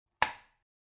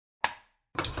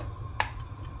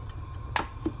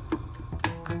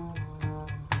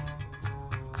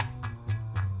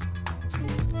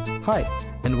Hi,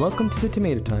 and welcome to the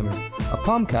Tomato Timer, a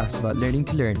podcast about learning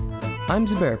to learn. I'm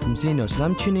Zubair from Xenos, and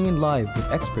I'm tuning in live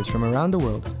with experts from around the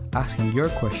world, asking your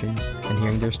questions and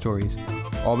hearing their stories.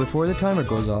 All before the timer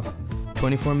goes off.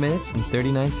 24 minutes and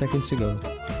 39 seconds to go.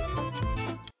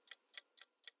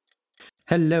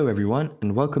 Hello everyone,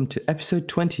 and welcome to episode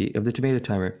 20 of the Tomato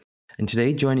Timer. And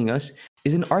today joining us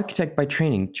is an architect by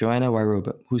training, Joanna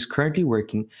Wairoba, who's currently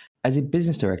working as a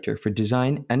business director for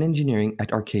design and engineering at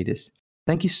Arcadis.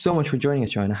 Thank you so much for joining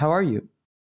us, Joanna. How are you?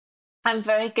 I'm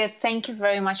very good. Thank you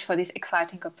very much for this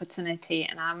exciting opportunity.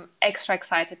 And I'm extra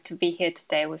excited to be here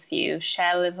today with you,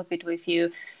 share a little bit with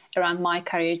you around my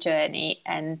career journey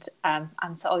and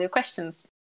answer all your questions.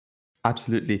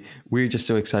 Absolutely. We're just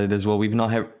so excited as well. We've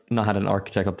not had an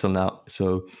architect up till now,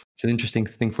 so it's an interesting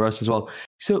thing for us as well.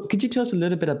 So could you tell us a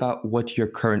little bit about what your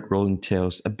current role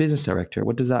entails? A business director,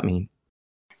 what does that mean?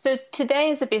 So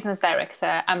today as a business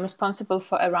director, I'm responsible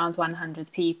for around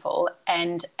 100 people.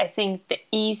 And I think the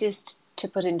easiest to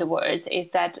put into words is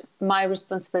that my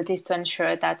responsibility is to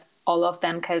ensure that all of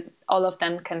them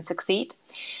can succeed.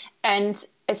 And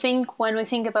I think when we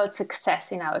think about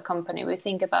success in our company, we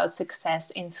think about success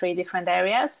in three different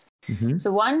areas. Mm-hmm.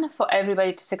 So one, for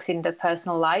everybody to succeed in their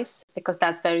personal lives, because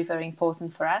that's very, very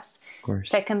important for us. Of course.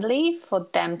 Secondly, for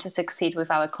them to succeed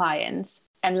with our clients.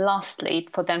 And lastly,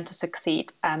 for them to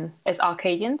succeed as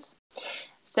Arcadians.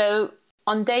 So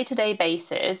on day-to-day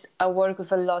basis, I work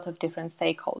with a lot of different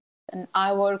stakeholders. And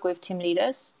I work with team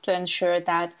leaders to ensure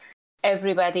that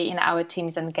everybody in our team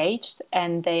is engaged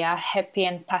and they are happy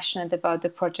and passionate about the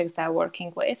projects they're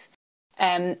working with,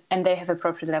 and they have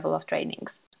appropriate level of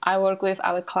trainings. I work with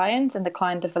our clients and the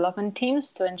client development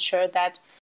teams to ensure that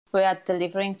we are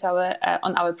delivering to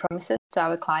on our promises to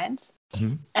our clients.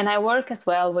 Mm-hmm. And I work as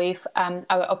well with our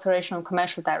operational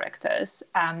commercial directors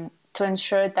to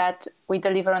ensure that we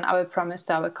deliver on our promise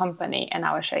to our company and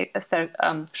our shareholders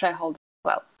as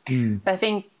well. But I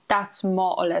think that's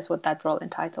more or less what that role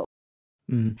entitles.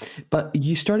 But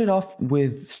you started off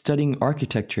with studying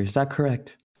architecture, is that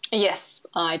correct? Yes,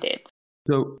 I did.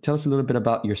 So tell us a little bit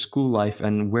about your school life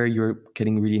and where you're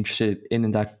getting really interested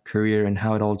in that career and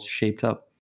how it all shaped up.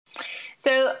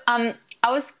 So I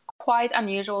was quite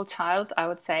unusual child, I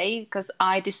would say, because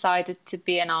I decided to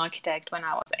be an architect when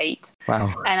I was 8.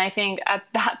 Wow. And I think at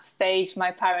that stage,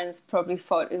 my parents probably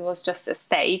thought it was just a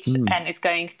stage and it's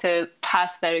going to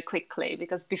pass very quickly,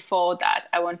 because before that,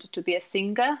 I wanted to be a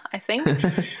singer, I think.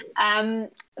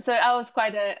 So I was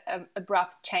quite an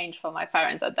abrupt change for my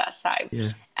parents at that time.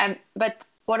 Yeah. But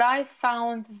what I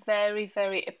found very,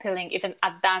 very appealing, even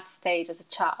at that stage as a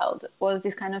child, was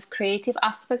this kind of creative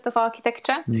aspect of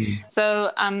architecture.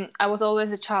 So I was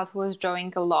always a child who was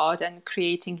drawing a lot and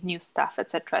creating new stuff,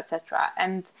 etc., etc.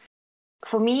 And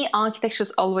for me, architecture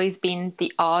has always been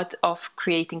the art of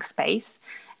creating space.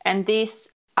 And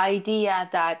this idea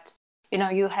that, you know,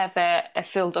 you have a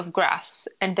field of grass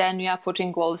and then you are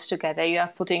putting walls together, you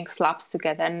are putting slabs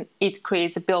together, and it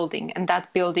creates a building. And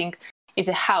that building is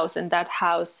a house, and that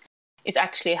house is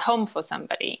actually a home for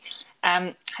somebody,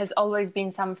 has always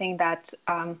been something that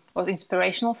was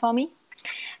inspirational for me.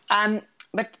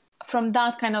 But from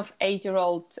that kind of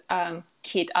 8-year-old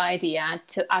kid idea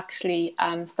to actually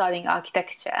studying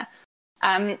architecture,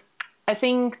 I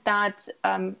think that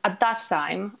at that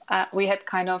time we had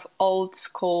kind of old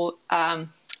school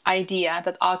idea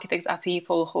that architects are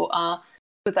people who are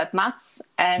good at maths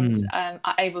and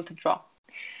are able to draw.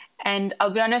 And I'll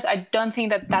be honest, I don't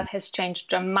think that has changed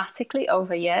dramatically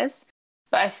over years.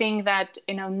 But I think that,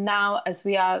 you know, now as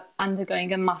we are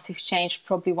undergoing a massive change,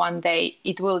 probably one day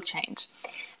it will change.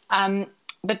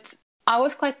 But I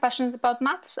was quite passionate about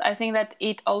maths. I think that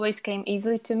it always came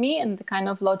easily to me, and the kind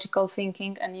of logical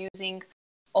thinking and using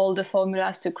all the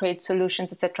formulas to create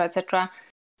solutions, etc., etc.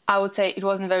 I would say it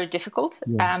wasn't very difficult.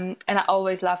 And I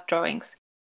always loved drawings.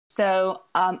 So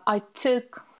I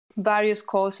took various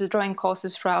courses, drawing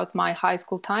courses throughout my high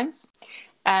school times.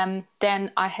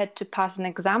 Then I had to pass an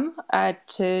exam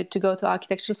to go to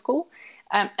architecture school.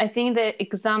 I think the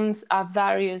exams are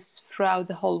various throughout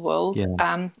the whole world,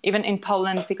 even in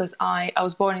Poland, because I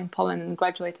was born in Poland and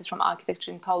graduated from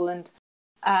architecture in Poland.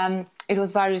 It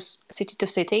was various city to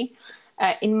city.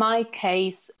 In my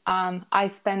case, I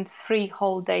spent 3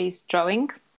 whole days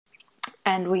drawing,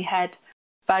 and we had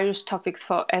various topics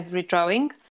for every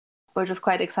drawing, which was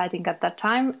quite exciting at that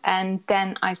time. And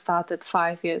then I started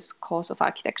 5 years course of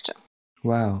architecture.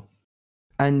 Wow.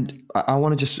 And I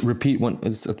want to just repeat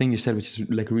a thing you said, which is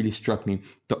like really struck me.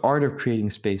 The art of creating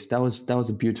space. That was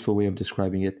a beautiful way of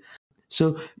describing it.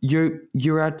 So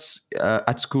you're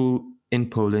at school in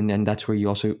Poland, and that's where you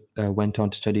also went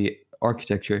on to study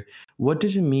architecture. What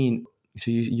does it mean so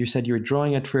you said you were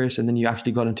drawing at first and then you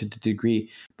actually got into the degree.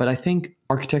 But I think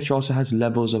architecture also has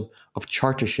levels of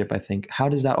chartership, I think. How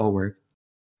does that all work?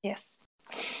 Yes.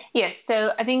 Yes,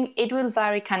 so I think it will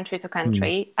vary country to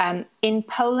country. In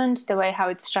Poland, the way how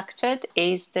it's structured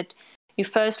is that you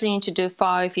firstly need to do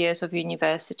 5 years of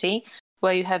university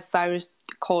where you have various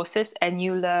courses and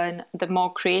you learn the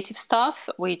more creative stuff,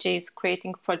 which is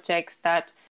creating projects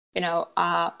that,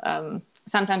 are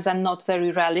sometimes are not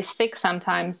very realistic.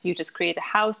 Sometimes you just create a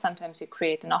house, sometimes you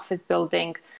create an office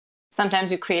building,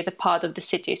 sometimes you create a part of the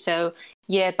city. So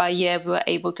year by year, we were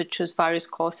able to choose various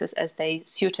courses as they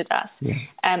suited us.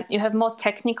 Yeah. You have more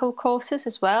technical courses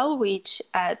as well, which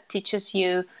teaches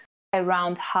you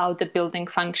around how the building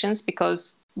functions,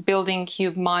 because building,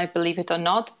 you might believe it or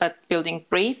not, but building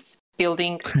breathes.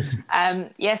 Building,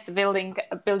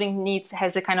 building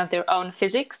has a kind of their own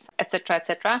physics,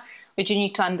 etc., which you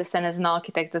need to understand as an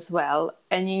architect as well.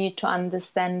 And you need to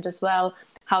understand as well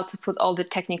how to put all the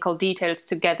technical details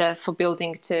together for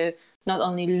building to not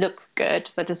only look good,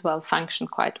 but as well function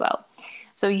quite well.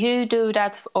 So you do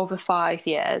that for over 5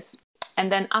 years.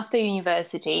 And then after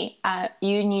university,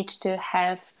 you need to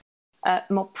have a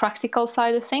more practical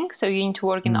side of things. So you need to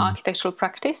work in architectural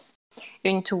practice.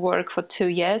 You need to work for 2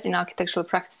 years in architectural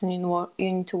practice, and you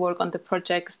need to work on the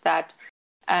projects that,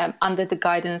 under the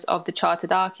guidance of the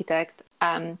chartered architect,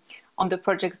 on the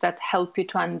projects that help you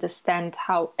to understand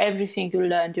how everything you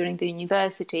learn during the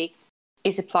university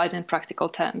is applied in practical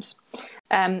terms.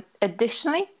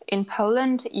 Additionally, in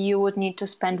Poland, you would need to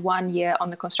spend 1 year on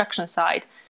the construction side,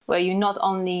 where you not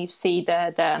only see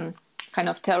the kind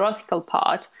of theoretical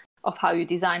part of how you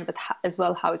design, but as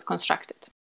well how it's constructed.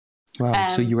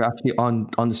 Wow. So you were actually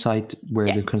on the site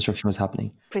where the construction was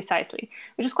happening. Precisely,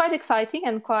 which is quite exciting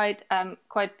and quite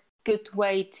good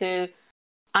way to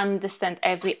understand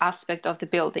every aspect of the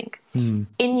building. In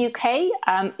UK,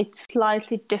 it's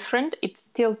slightly different. It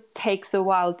still takes a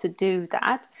while to do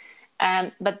that,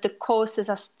 but the courses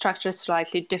are structured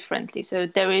slightly differently. So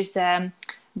there is a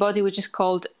body which is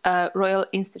called Royal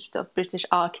Institute of British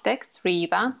Architects,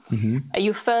 RIBA.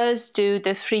 You first do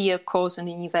the 3-year course in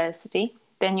university.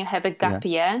 Then you have a gap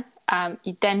year.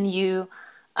 Then you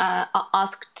are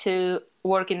asked to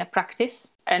work in a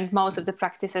practice, and most of the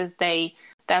practices they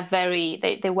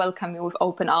welcome you with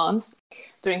open arms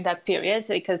during that period,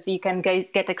 because you can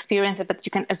get experience, but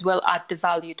you can as well add the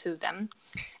value to them.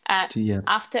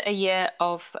 After a year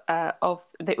of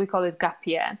we call it gap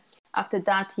year. After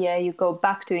that year, you go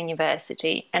back to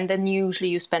university, and then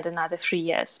usually you spend another 3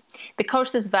 years. The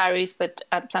courses varies, but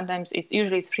sometimes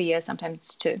usually it's 3 years, sometimes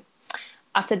it's 2.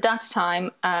 After that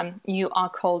time, you are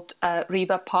called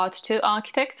RIBA Part 2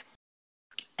 architect,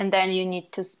 and then you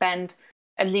need to spend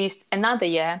at least another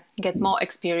year, get more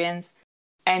experience,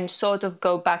 and sort of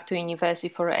go back to university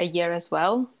for a year as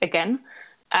well, again.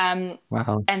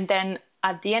 Wow. And then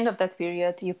at the end of that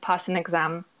period, you pass an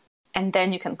exam, and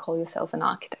then you can call yourself an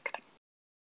architect.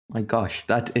 My gosh,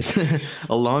 that is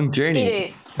a long journey. It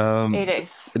is. It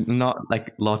is. Not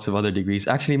like lots of other degrees.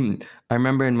 Actually, I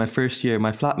remember in my first year,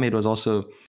 my flatmate was also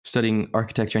studying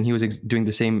architecture, and he was doing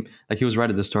the same. Like, he was right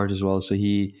at the start as well. So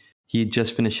he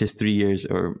just finished his 3 years,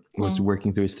 or was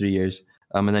working through his 3 years,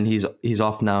 and then he's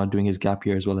off now doing his gap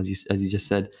year as well, as you just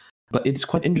said. But it's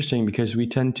quite interesting because we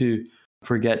tend to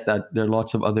forget that there are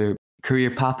lots of other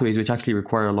career pathways which actually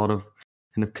require a lot of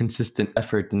kind of consistent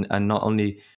effort and not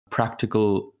only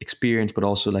practical experience, but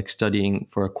also like studying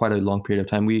for quite a long period of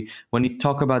time. When we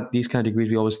talk about these kind of degrees,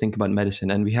 we always think about medicine,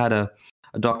 and we had a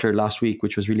doctor last week,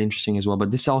 which was really interesting as well.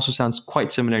 But this also sounds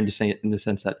quite similar in the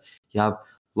sense that you have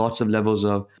lots of levels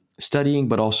of studying,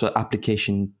 but also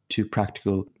application to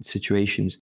practical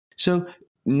situations. So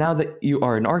now that you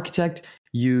are an architect,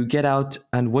 you get out,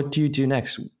 and what do you do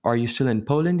next? Are you still in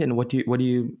Poland, and what do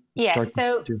you start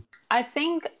to do? I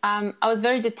think I was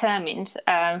very determined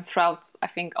throughout, I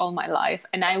think, all my life,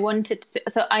 and I wanted to.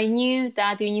 So I knew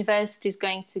that the university is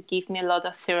going to give me a lot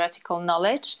of theoretical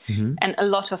knowledge and a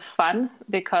lot of fun,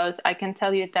 because I can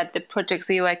tell you that the projects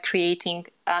we were creating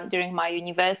during my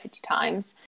university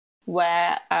times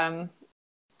were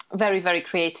very, very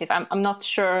creative. I'm not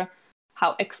sure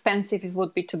how expensive it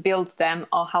would be to build them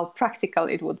or how practical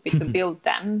it would be to build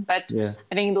them. But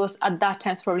I think it was at that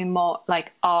time probably more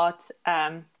like art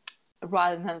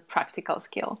rather than practical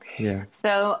skill. Yeah.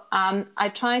 So I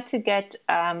tried to get,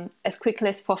 as quickly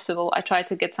as possible, I tried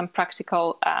to get some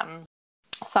practical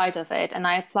side of it. And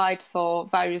I applied for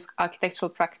various architectural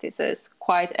practices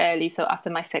quite early, so after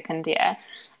my second year,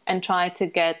 and tried to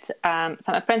get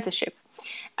some apprenticeship.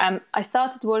 I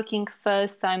started working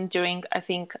first time during, I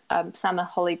think, summer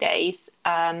holidays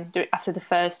after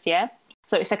the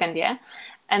second year.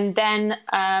 And then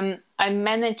I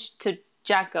managed to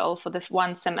juggle for the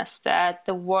one semester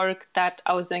the work that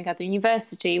I was doing at the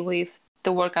university with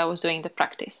the work I was doing in the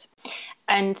practice.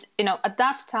 And, at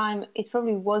that time, it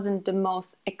probably wasn't the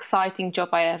most exciting job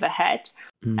I ever had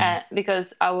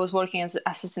because I was working as an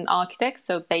assistant architect.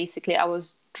 So basically, I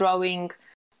was drawing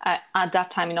at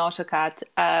that time in AutoCAD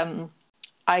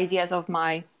ideas of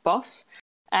my boss.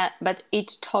 But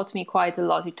it taught me quite a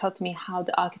lot. It taught me how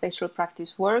the architectural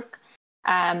practice works,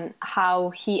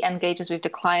 how he engages with the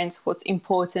clients, what's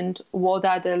important, what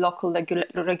are the local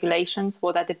regulations,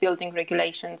 what are the building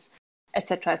regulations,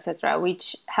 etc.,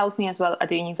 which helped me as well at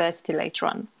the university later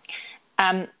on.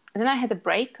 Then I had a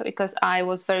break because I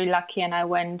was very lucky and I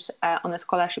went on a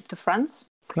scholarship to France.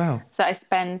 Wow. So I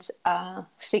spent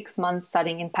 6 months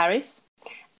studying in Paris.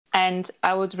 And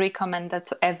I would recommend that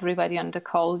to everybody on the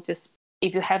call. Just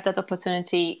if you have that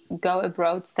opportunity, go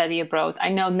abroad, study abroad. I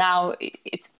know now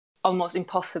it's almost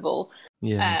impossible.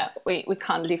 Yeah. We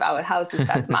can't leave our houses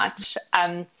that much.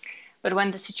 But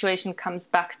when the situation comes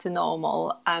back to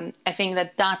normal, I think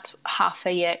that half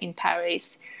a year in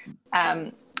Paris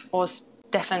was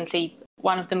definitely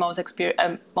one of the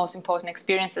most important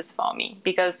experiences for me.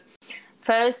 Because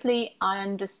firstly, I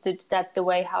understood that the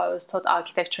way how I was taught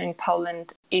architecture in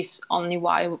Poland is only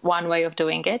one way of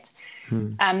doing it.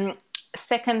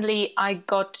 Secondly, I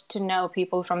got to know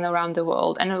people from around the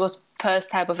world. And it was first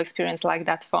type of experience like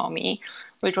that for me,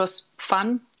 which was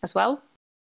fun as well.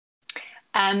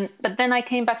 But then I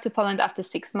came back to Poland after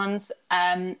 6 months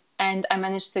and I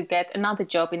managed to get another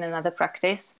job in another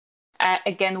practice,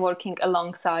 again working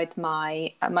alongside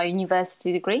my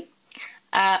university degree,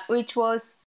 which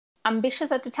was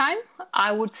ambitious at the time.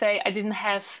 I would say I didn't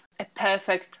have a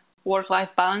perfect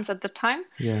work-life balance at the time.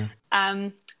 Yeah.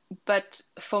 But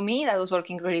for me, that was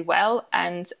working really well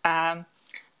and that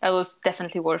was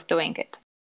definitely worth doing it.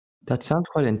 That sounds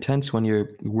quite intense when you're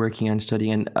working and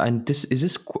studying. And is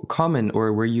this common,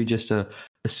 or were you just a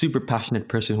super passionate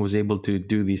person who was able to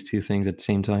do these two things at the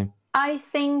same time? I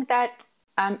think that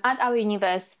at our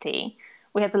university,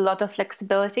 we had a lot of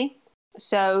flexibility.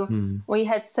 So we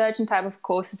had certain type of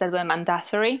courses that were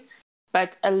mandatory,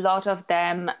 but a lot of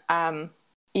them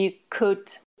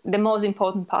the most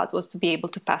important part was to be able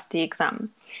to pass the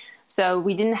exam. So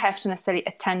we didn't have to necessarily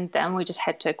attend them, we just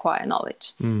had to acquire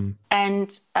knowledge.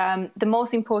 And the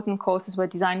most important courses were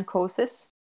design courses.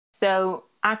 So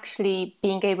actually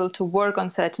being able to work on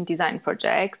certain design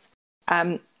projects,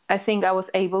 I think I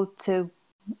was able to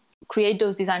create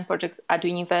those design projects at the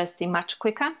university much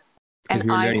quicker. Because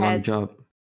you're learning on the job.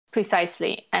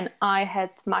 Precisely. And I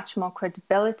had much more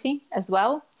credibility as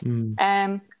well.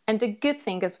 And the good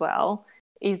thing as well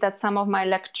is that some of my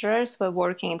lecturers were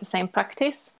working in the same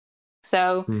practice.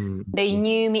 So they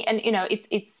knew me, and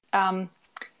it's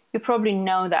you probably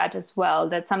know that as well,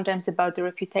 that sometimes about the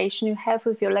reputation you have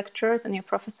with your lecturers and your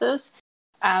professors,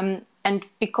 and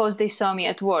because they saw me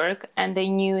at work and they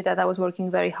knew that I was working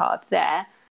very hard there,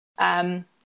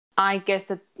 I guess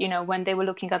that when they were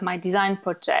looking at my design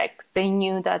projects, they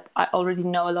knew that I already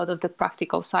know a lot of the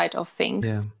practical side of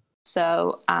things. Yeah.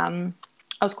 So it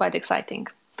was quite exciting.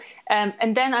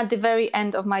 And then at the very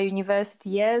end of my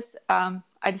university years,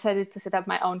 I decided to set up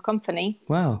my own company.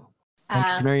 Wow.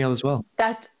 Entrepreneurial as well.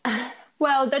 That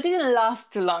didn't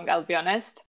last too long, I'll be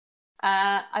honest.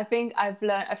 I think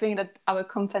that our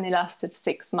company lasted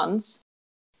 6 months.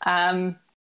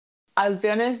 I'll be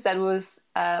honest, that was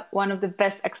one of the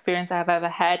best experiences I've ever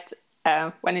had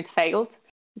when it failed,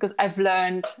 because I've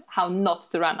learned how not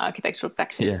to run architectural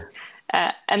practice.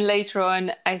 Yeah. And later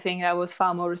on, I think I was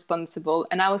far more responsible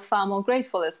and I was far more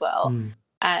grateful as well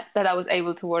that I was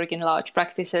able to work in large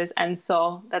practices and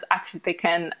saw that actually they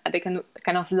can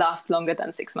kind of last longer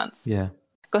than 6 months. Yeah.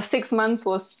 Because 6 months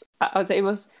was, I would say it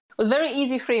was very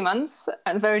easy 3 months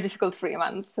and very difficult 3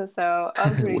 months. So I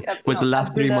was really... With the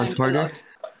last 3 months harder?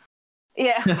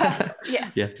 Yeah.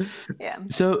 Yeah.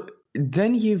 So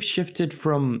then you've shifted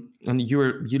from, and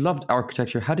you loved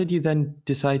architecture. How did you then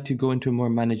decide to go into a more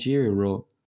managerial role?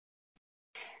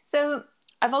 So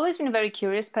I've always been a very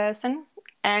curious person.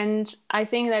 And I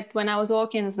think that when I was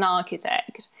working as an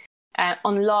architect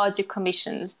on larger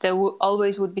commissions, there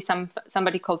always would be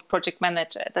somebody called project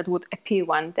manager that would appear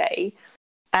one day.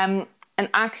 And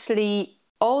actually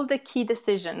all the key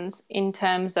decisions in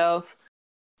terms of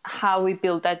how we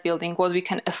build that building, what we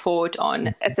can afford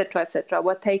on, etc.,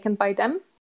 were taken by them.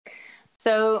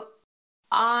 So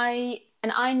I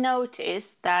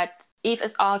noticed that if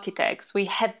as architects we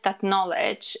had that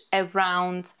knowledge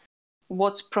around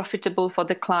what's profitable for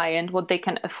the client, what they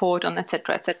can afford on,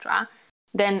 etc.,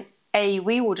 then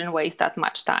we wouldn't waste that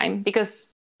much time,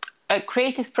 because a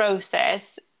creative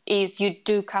process is you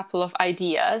do a couple of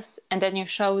ideas and then you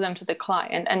show them to the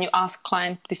client and you ask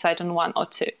client to decide on one or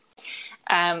two.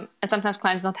 And sometimes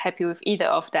clients not happy with either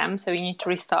of them, so you need to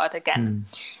restart again.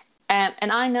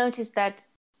 And I noticed that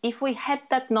if we had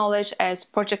that knowledge as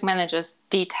project managers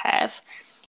did have,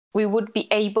 we would be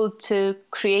able to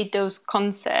create those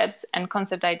concepts and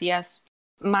concept ideas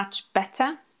much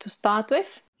better to start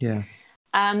with. Yeah.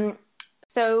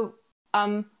 So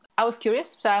I was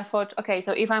curious. So I thought, okay,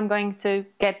 so if I'm going to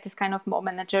get this kind of more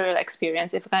managerial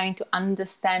experience, if I'm going to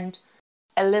understand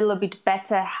a little bit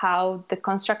better how the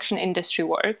construction industry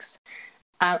works,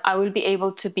 I will be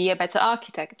able to be a better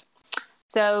architect.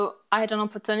 So I had an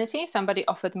opportunity. Somebody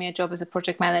offered me a job as a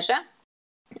project manager.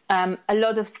 A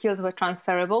lot of skills were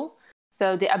transferable.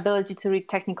 So the ability to read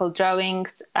technical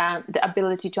drawings, the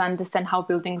ability to understand how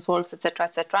buildings works, etc.,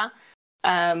 etc.,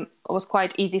 was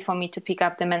quite easy for me to pick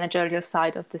up the managerial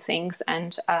side of the things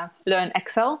and learn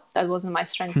Excel. That wasn't my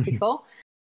strength before.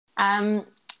 And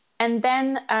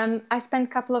then I spent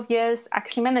a couple of years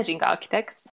actually managing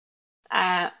architects,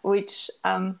 which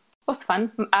was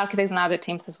fun, architects and other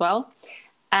teams as well.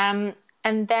 And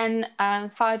then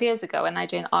 5 years ago, when I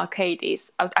joined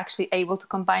Arcadis, I was actually able to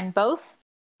combine both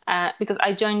because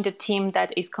I joined a team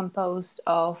that is composed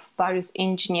of various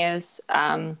engineers,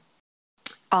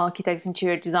 architects,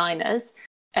 interior designers,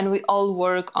 and we all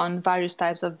work on various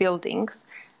types of buildings.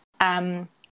 And,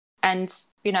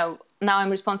 you know, now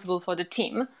I'm responsible for the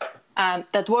team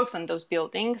that works on those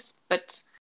buildings, but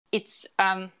it's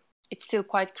still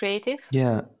quite creative.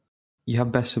 Yeah, you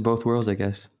have best of both worlds, I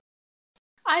guess.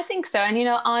 I think so. And, you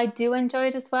know, I do enjoy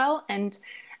it as well. And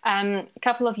a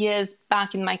couple of years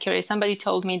back in my career, somebody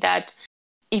told me that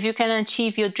if you can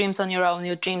achieve your dreams on your own,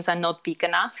 your dreams are not big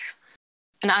enough.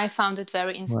 And I found it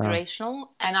very inspirational. Wow.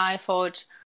 And I thought,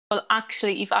 well,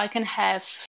 actually, if I can have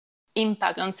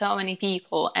impact on so many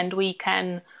people and we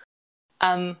can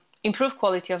improve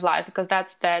quality of life, because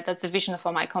that's the vision of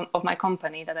my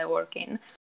company that I work in,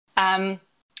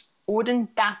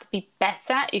 wouldn't that be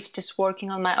better if just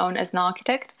working on my own as an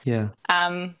architect? Yeah.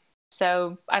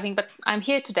 So I think, but I'm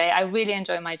here today. I really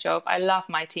enjoy my job. I love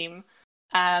my team.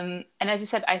 And as you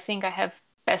said, I think I have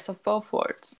best of both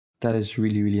worlds. That is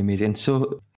really, really amazing. And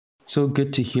so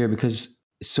good to hear, because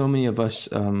so many of us,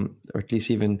 or at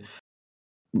least even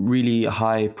really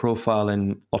high profile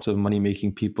and also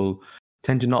money-making people,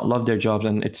 tend to not love their jobs.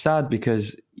 And it's sad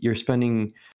because you're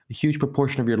spending a huge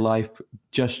proportion of your life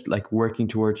just like working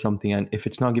towards something. And if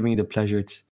it's not giving you the pleasure,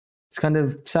 it's kind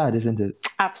of sad, isn't it?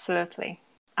 Absolutely.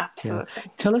 Yeah.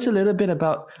 Tell us a little bit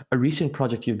about a recent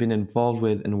project you've been involved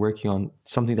with and working on,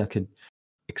 something that could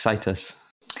excite us.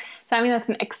 Something that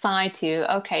can excite you.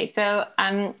 Okay, so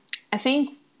I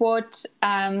think what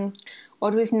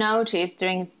we've noticed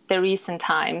during the recent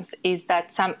times is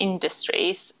that some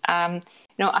industries,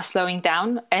 are slowing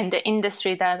down, and the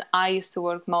industry that I used to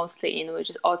work mostly in, which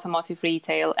is automotive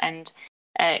retail and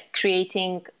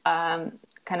creating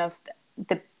kind of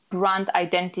the brand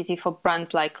identity for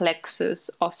brands like Lexus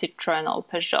or Citroën or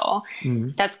Peugeot,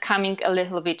 that's coming a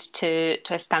little bit to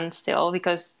a standstill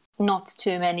because not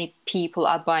too many people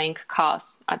are buying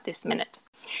cars at this minute.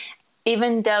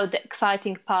 Even though the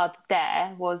exciting part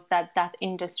there was that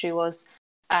industry was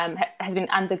has been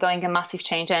undergoing a massive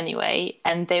change anyway,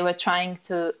 and they were trying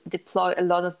to deploy a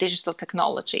lot of digital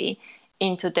technology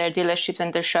into their dealerships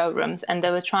and their showrooms, and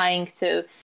they were trying to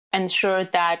ensure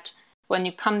that when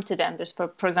you come to them, there's,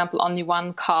 for example, only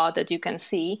one car that you can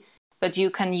see, but you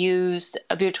can use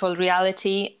a virtual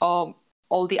reality or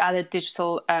all the other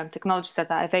digital technologies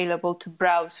that are available to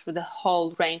browse through the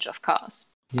whole range of cars.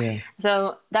 Yeah.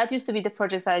 So that used to be the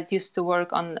project that I used to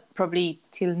work on probably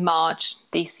till March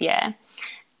this year.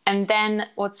 And then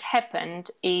what's happened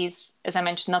is, as I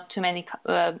mentioned, not too many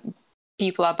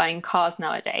people are buying cars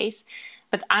nowadays,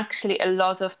 but actually a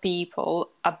lot of people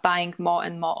are buying more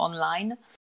and more online.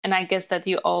 And I guess that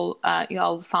you all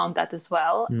found that as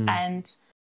well. And,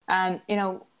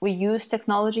 we use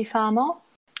technology far more.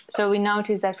 So we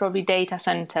noticed that probably data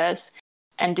centers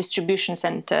and distribution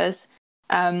centers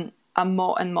are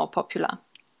more and more popular.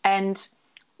 And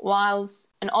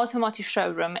whilst an automotive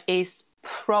showroom is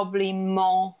probably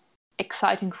more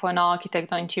exciting for an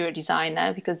architect or interior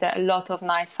designer because there are a lot of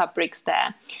nice fabrics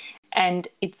there, and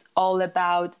it's all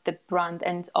about the brand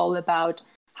and it's all about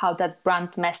how that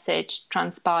brand message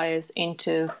transpires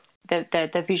into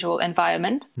the visual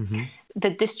environment. The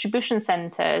distribution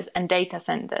centers and data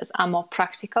centers are more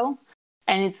practical,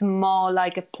 and it's more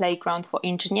like a playground for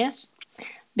engineers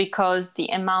because the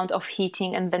amount of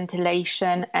heating and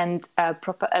ventilation and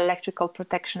proper electrical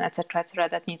protection, etc.,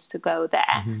 that needs to go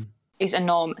there is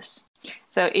enormous.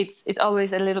 So it's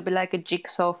always a little bit like a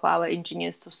jigsaw for our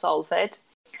engineers to solve it,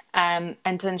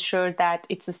 and to ensure that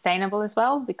it's sustainable as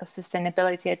well, because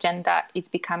sustainability agenda is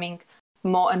becoming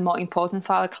more and more important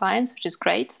for our clients, which is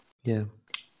great. Yeah.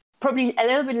 Probably a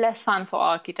little bit less fun for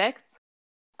architects,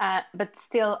 but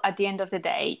still, at the end of the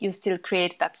day, you still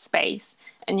create that space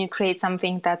and you create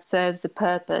something that serves the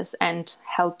purpose and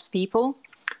helps people,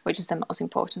 which is the most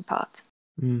important part.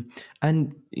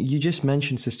 And you just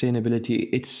mentioned sustainability.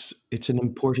 It's an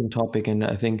important topic, and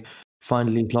I think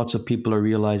finally lots of people are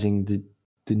realizing the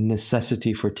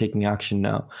necessity for taking action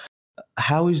now.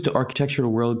 How is the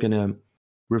architectural world going to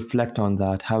reflect on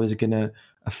that? How is it going to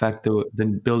affect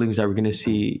the buildings that we're going to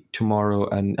see tomorrow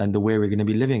and the way we're going to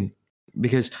be living?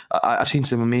 Because I've seen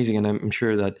some amazing, and I'm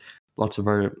sure that lots of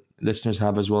our listeners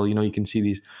have as well. You can see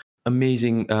these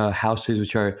amazing houses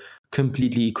which are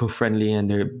completely eco-friendly, and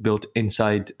they're built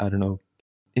inside, I don't know,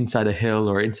 inside a hill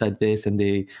or inside this, and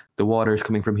the water is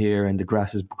coming from here and the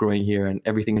grass is growing here and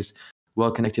everything is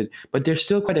well connected, but they're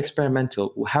still quite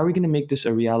experimental. How are we going to make this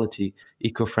a reality,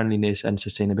 eco-friendliness and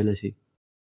sustainability?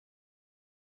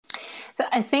 So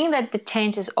I think that the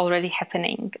change is already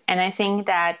happening, and I think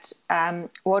that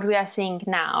what we are seeing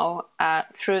now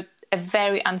through a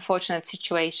very unfortunate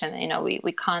situation,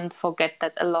 we can't forget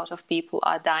that a lot of people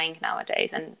are dying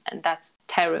nowadays, and that's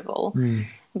terrible.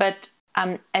 But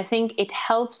I think it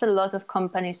helps a lot of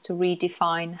companies to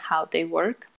redefine how they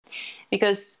work.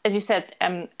 Because, as you said,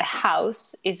 a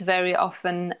house is very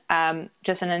often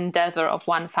just an endeavor of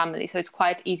one family, so it's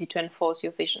quite easy to enforce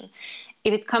your vision.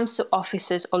 If it comes to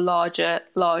offices or larger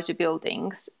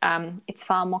buildings, it's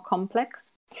far more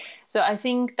complex. So I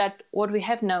think that what we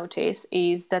have noticed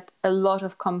is that a lot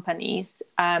of companies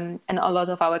and a lot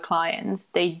of our clients,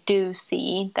 they do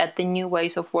see that the new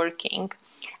ways of working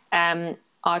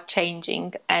are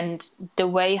changing, and the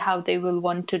way how they will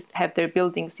want to have their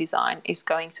buildings designed is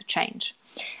going to change.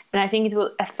 And I think it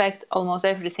will affect almost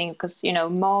everything, because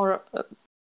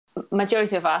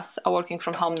majority of us are working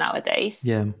from home nowadays.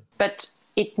 Yeah. But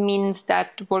it means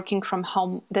that working from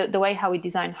home, the way how we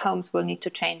design homes will need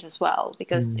to change as well,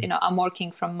 because I'm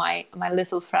working from my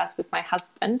little flat with my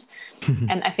husband,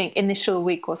 and I think initial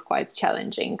week was quite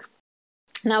challenging.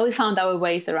 Now we found our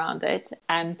ways around it,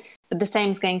 but the same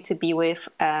is going to be with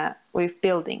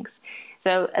buildings.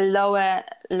 So a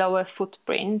lower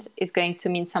footprint is going to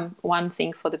mean one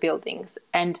thing for the buildings,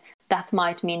 and that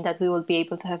might mean that we will be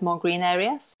able to have more green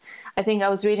areas. I think I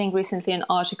was reading recently an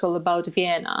article about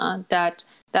Vienna that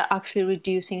they're actually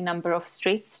reducing number of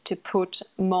streets to put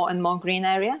more and more green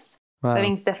areas. Wow. I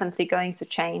think it's definitely going to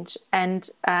change. And,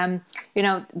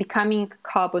 becoming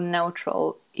carbon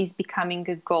neutral is becoming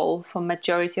a goal for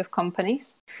majority of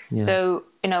companies. Yeah. So,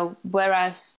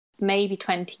 whereas maybe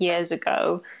 20 years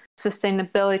ago,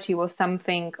 sustainability was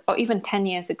something, or even 10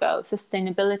 years ago,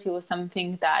 sustainability was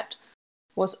something that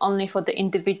was only for the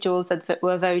individuals that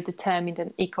were very determined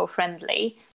and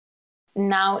eco-friendly.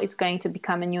 Now it's going to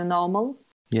become a new normal.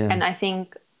 Yeah. And I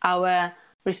think our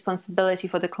responsibility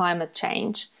for the climate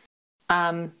change,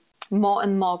 more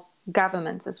and more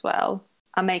governments as well,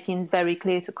 are making very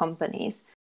clear to companies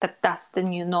that that's the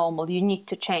new normal. You need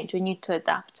to change, you need to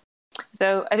adapt.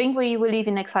 So I think we live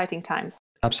in exciting times.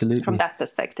 Absolutely. From that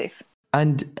perspective.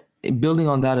 And building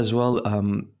on that as well,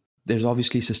 there's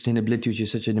obviously sustainability, which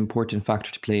is such an important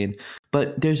factor to play in.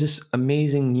 But there's this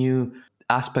amazing new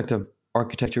aspect of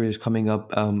architecture is coming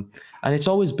up, and it's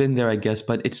always been there, I guess,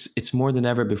 but it's more than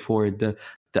ever before. The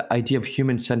idea of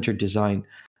human-centered design,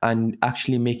 and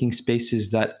actually making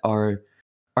spaces that are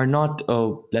not,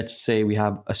 let's say we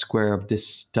have a square of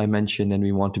this dimension and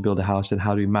we want to build a house, and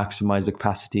how do we maximize the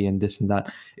capacity and this and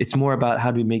that. It's more about how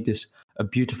do we make this a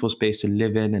beautiful space to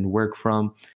live in and work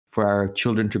from, for our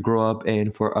children to grow up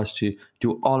in, for us to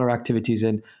do all our activities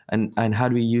in, and how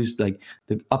do we use like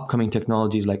the upcoming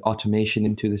technologies like automation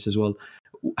into this as well.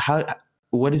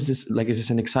 What is this like? Is this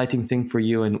an exciting thing for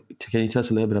you? And can you tell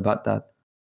us a little bit about that?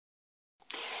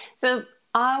 So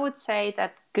I would say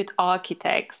that good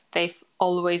architects, they've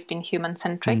always been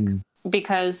human-centric,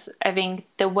 because I think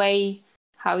the way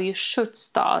how you should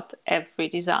start every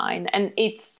design, and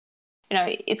it's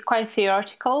quite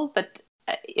theoretical, but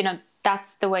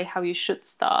that's the way how you should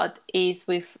start, is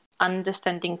with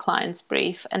understanding client's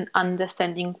brief and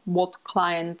understanding what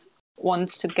client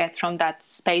wants to get from that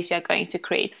space you're going to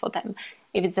create for them.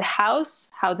 If it's a house,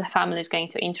 how the family is going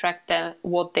to interact there,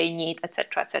 what they need,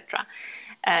 etc., etc.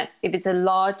 If it's a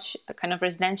large kind of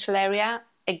residential area,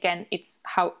 again, it's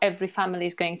how every family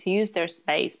is going to use their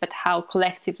space, but how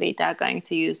collectively they're going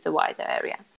to use the wider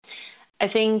area. I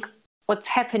think what's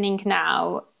happening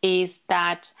now is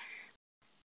that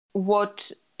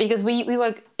what because we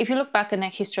were, if you look back in the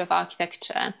history of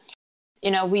architecture,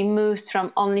 we moved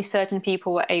from only certain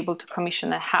people were able to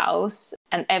commission a house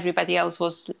and everybody else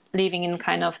was living in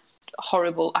kind of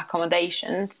horrible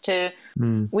accommodations to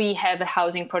we have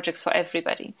housing projects for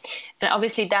everybody. And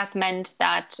obviously that meant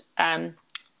that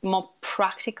more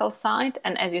practical side,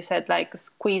 and as you said, like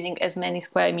squeezing as many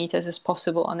square meters as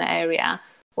possible on the area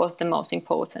was the most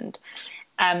important.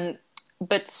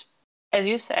 But as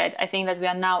you said, I think that we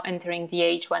are now entering the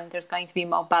age when there's going to be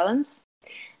more balance,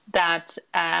 that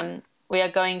we are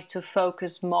going to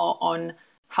focus more on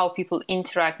how people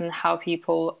interact and how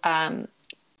people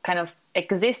kind of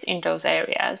exist in those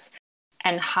areas,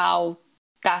 and how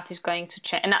that is going to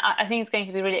change. And I think it's going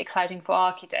to be really exciting for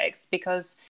architects,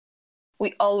 because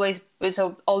all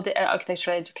the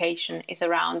architectural education is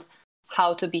around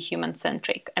how to be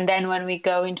human-centric. And then when we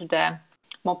go into the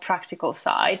more practical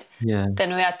side,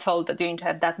 then we are told that you need to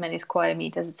have that many square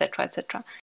meters, etc., etc.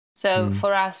 So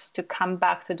for us to come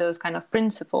back to those kind of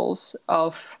principles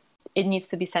of it needs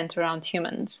to be centered around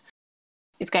humans,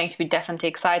 it's going to be definitely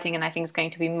exciting, and I think it's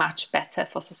going to be much better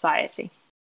for society.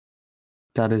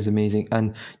 That is amazing.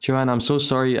 And Joanna, I'm so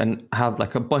sorry and have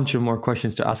like a bunch of more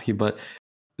questions to ask you, but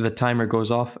the timer goes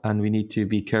off and we need to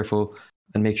be careful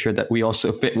and make sure that we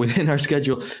also fit within our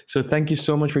schedule. So thank you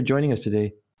so much for joining us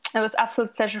today. It was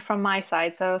absolute pleasure from my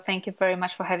side. So thank you very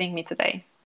much for having me today.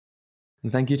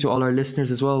 And thank you to all our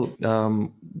listeners as well.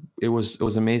 It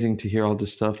was amazing to hear all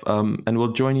this stuff. And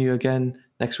we'll join you again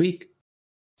next week.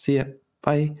 See ya.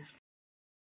 Bye.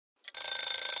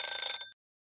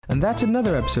 And that's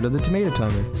another episode of the Tomato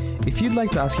Timer. If you'd like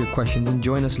to ask your questions and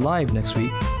join us live next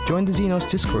week, join the Xenos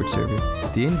Discord server.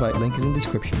 The invite link is in the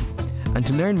description. And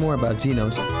to learn more about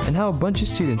Xenos and how a bunch of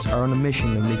students are on a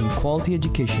mission of making quality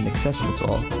education accessible to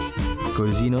all, go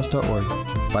to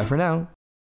xenos.org. Bye for now.